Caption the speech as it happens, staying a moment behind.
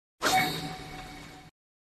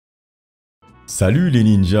Salut les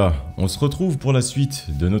ninjas, on se retrouve pour la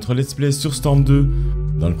suite de notre let's play sur Storm 2.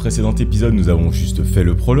 Dans le précédent épisode, nous avons juste fait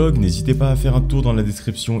le prologue, n'hésitez pas à faire un tour dans la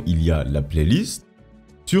description, il y a la playlist.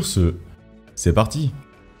 Sur ce, c'est parti.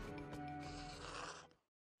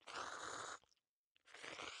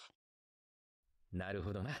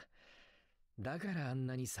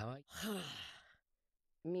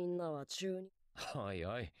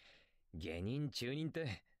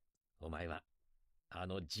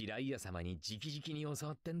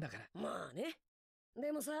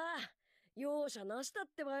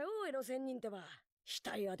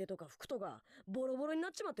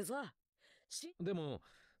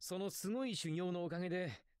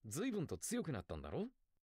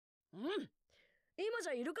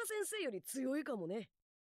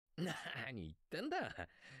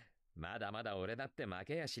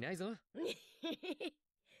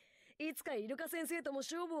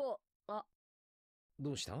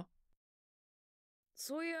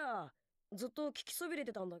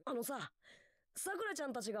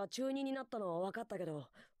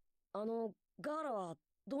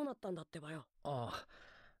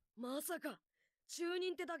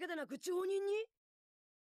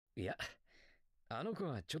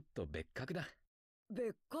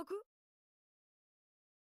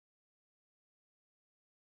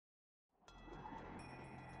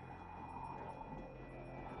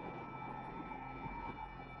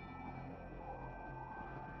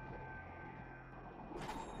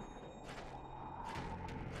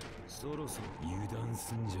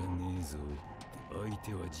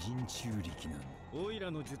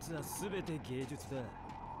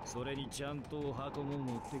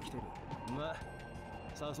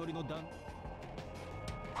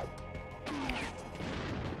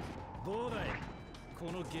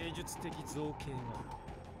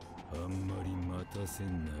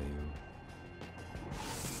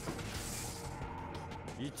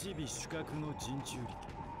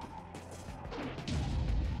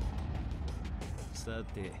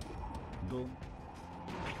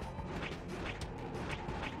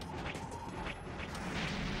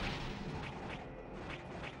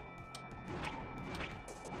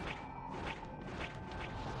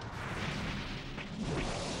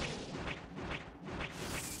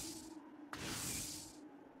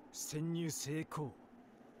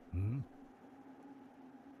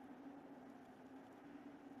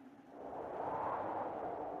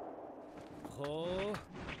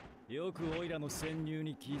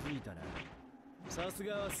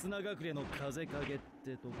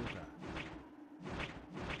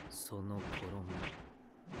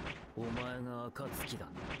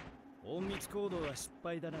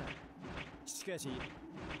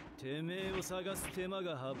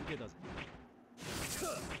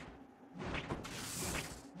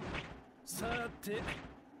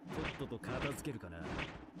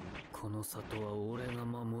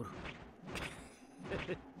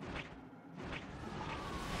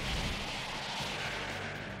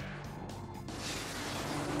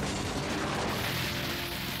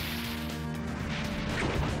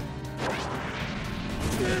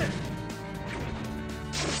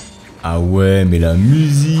 Ah ouais, mais la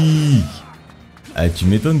musique! Ah, tu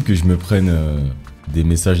m'étonnes que je me prenne des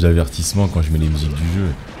messages d'avertissement quand je mets les musiques du jeu.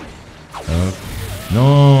 Hop.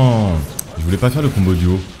 Non! Je voulais pas faire le combo du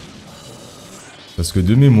haut. Parce que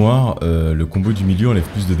de mémoire, le combo du milieu enlève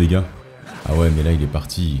plus de dégâts. Ah ouais, mais là il est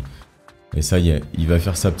parti. Et ça y est, il va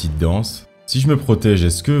faire sa petite danse. Si je me protège,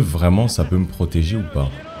 est-ce que vraiment ça peut me protéger ou pas?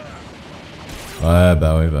 Ouais,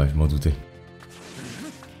 bah, je m'en doutais.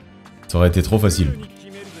 Ça aurait été trop facile.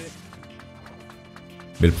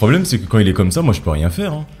 Mais le problème, c'est que quand il est comme ça, moi je peux rien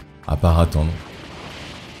faire, hein, à part attendre.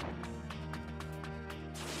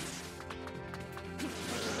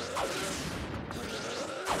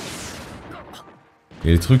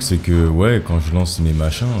 Et le truc, c'est que, ouais, quand je lance mes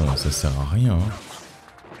machins, ça sert à rien, hein.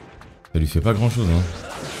 Ça lui fait pas grand chose, hein.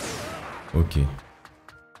 Ok.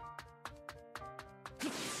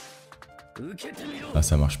 Ah,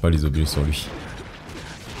 ça marche pas les objets sur lui.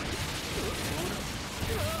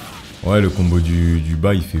 Ouais, le combo du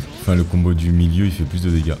bas, il fait... Enfin, le combo du milieu, il fait plus de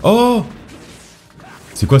dégâts. Oh!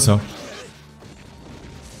 C'est quoi ça?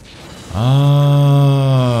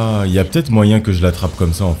 Ah! Il y a peut-être moyen que je l'attrape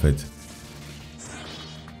comme ça, en fait.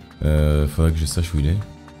 Faudrait que je sache où il est.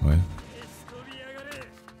 Ouais.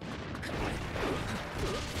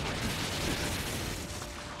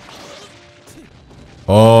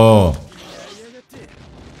 Oh!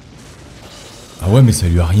 Ah ouais, mais ça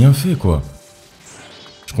lui a rien fait, quoi.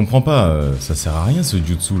 Je comprends pas, ça sert à rien ce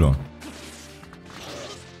jutsu là.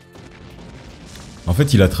 En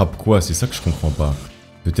fait, il attrape quoi? C'est ça que je comprends pas.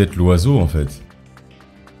 Peut-être l'oiseau en fait.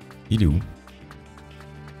 Il est où?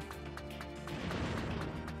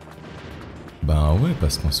 Ben ouais,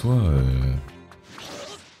 parce qu'en soi...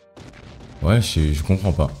 Ouais, je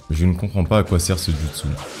comprends pas. Je ne comprends pas à quoi sert ce jutsu.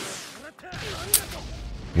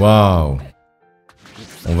 Waouh.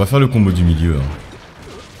 On va faire le combo du milieu. Hein.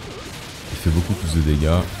 Il fait beaucoup plus de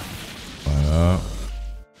dégâts. Voilà.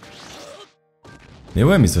 Mais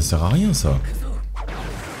ouais, mais ça sert à rien, ça.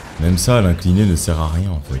 Même ça, l'incliné ne sert à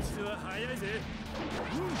rien, en fait.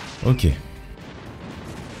 Ok.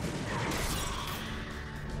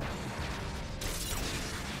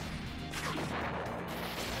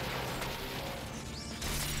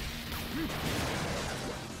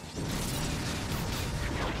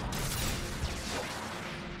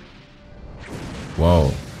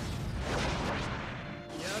 Waouh.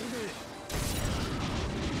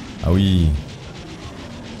 Ah oui.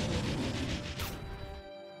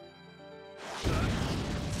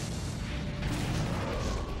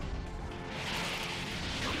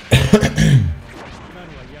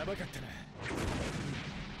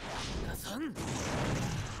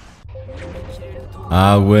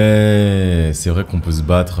 Ah ouais, c'est vrai qu'on peut se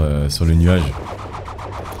battre sur le nuage.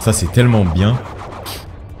 Ça c'est tellement bien.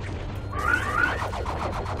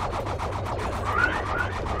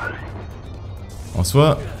 En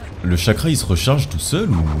soi, le chakra il se recharge tout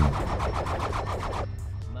seul ou...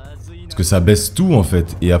 Parce que ça baisse tout en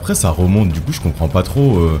fait, et après ça remonte, du coup je comprends pas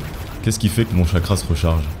trop qu'est-ce qui fait que mon chakra se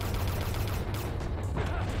recharge.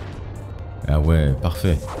 Ah ouais,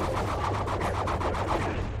 parfait.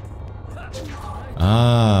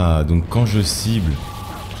 Ah, donc quand je cible,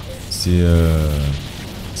 c'est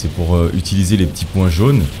pour utiliser les petits points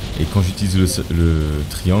jaunes, et quand j'utilise le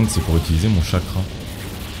triangle, c'est pour utiliser mon chakra.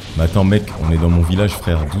 Mais attends mec, on est dans mon village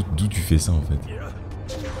frère, d'où tu fais ça en fait?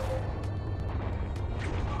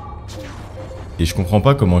 Et je comprends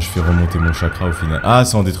pas comment je fais remonter mon chakra au final. Ah,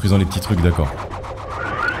 c'est en détruisant les petits trucs, d'accord.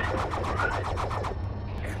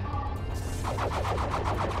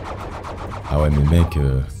 Ah ouais mais mec...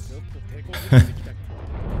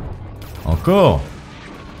 Encore?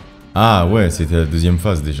 Ah ouais, c'était la deuxième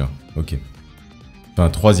phase déjà, ok. Enfin,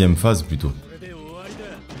 troisième phase plutôt.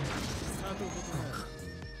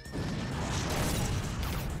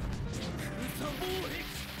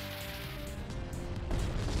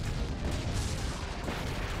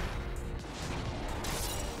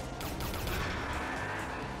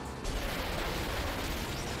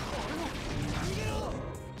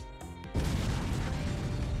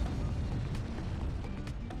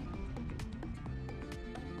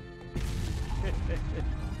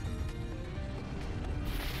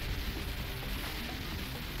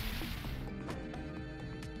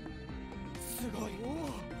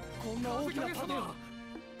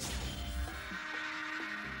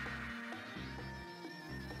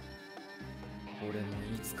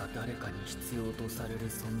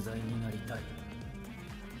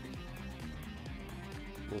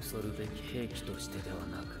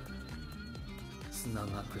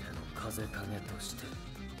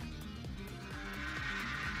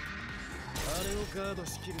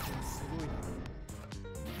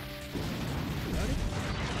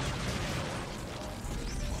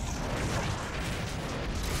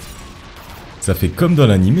 Ça fait comme dans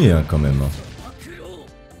l'animé hein, quand même.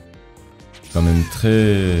 Quand même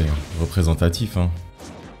très représentatif hein.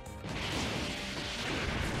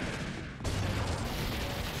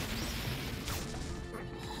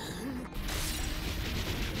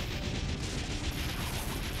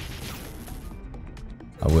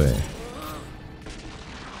 Ah ouais.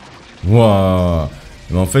 Wouah.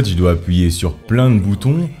 Mais en fait je dois appuyer sur plein de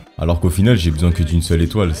boutons alors qu'au final j'ai besoin que d'une seule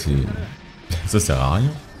étoile, c'est... Ça sert à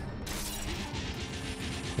rien.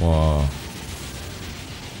 Wouah.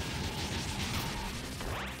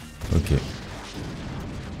 Ok.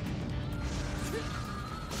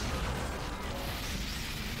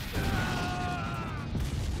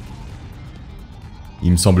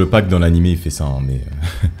 Il me semble pas que dans l'animé il fait ça, hein, mais...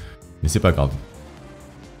 mais c'est pas grave.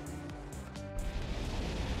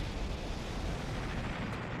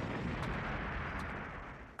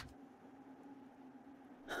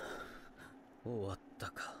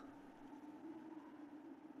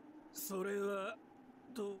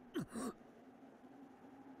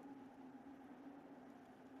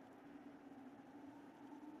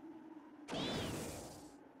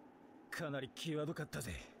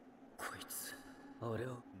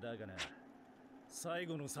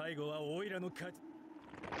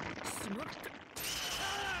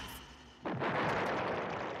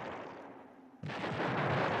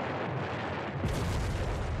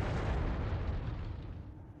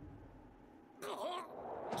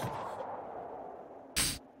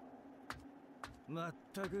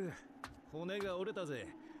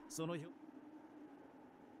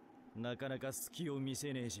 なかなか隙を見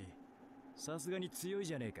せねえし、さすがに強い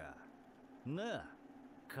じゃねえか。なあ、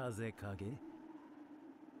風影。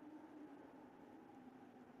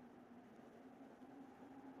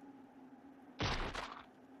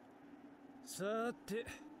さて、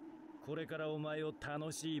これからお前を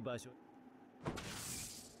楽しい場所。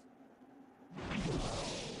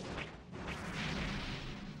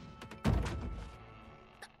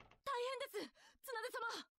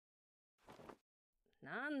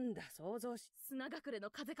なんだ想像し、砂隠れの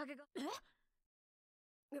風影が。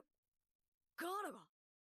ガーラが。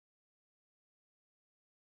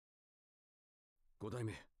5代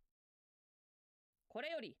目。これ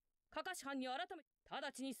よりカカシ藩に改め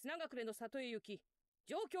直ちに砂隠れの里へ行き、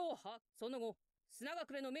状況を把握。その後砂隠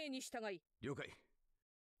れの命に従い。了解。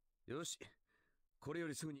よし、これよ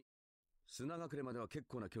りすぐに砂隠れまでは結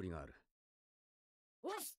構な距離がある。お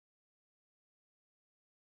し。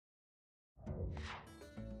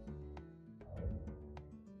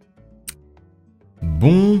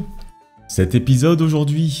Bon, cet épisode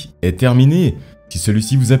aujourd'hui est terminé. Si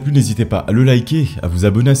celui-ci vous a plu, n'hésitez pas à le liker, à vous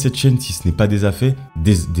abonner à cette chaîne si ce n'est pas déjà fait.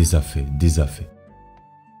 Déjà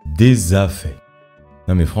fait.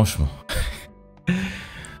 Non mais franchement.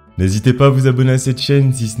 N'hésitez pas à vous abonner à cette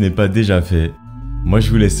chaîne si ce n'est pas déjà fait. Moi je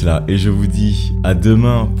vous laisse là et je vous dis à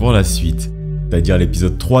demain pour la suite. C'est-à-dire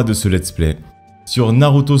l'épisode 3 de ce let's play sur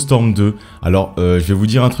Naruto Storm 2. Alors je vais vous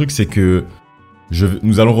dire un truc, c'est que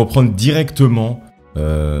nous allons reprendre directement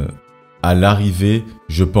à l'arrivée,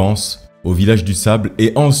 je pense, au village du sable.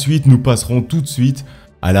 Et ensuite, nous passerons tout de suite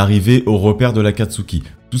à l'arrivée au repère de l'Akatsuki.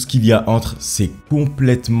 Tout ce qu'il y a entre, c'est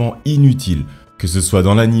complètement inutile, que ce soit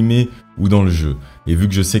dans l'animé ou dans le jeu. Et vu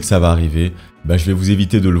que je sais que ça va arriver, bah, je vais vous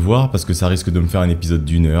éviter de le voir parce que ça risque de me faire un épisode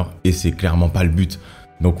d'1 heure et c'est clairement pas le but.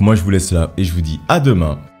 Donc moi, je vous laisse là et je vous dis à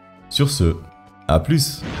demain. Sur ce, à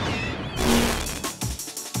plus.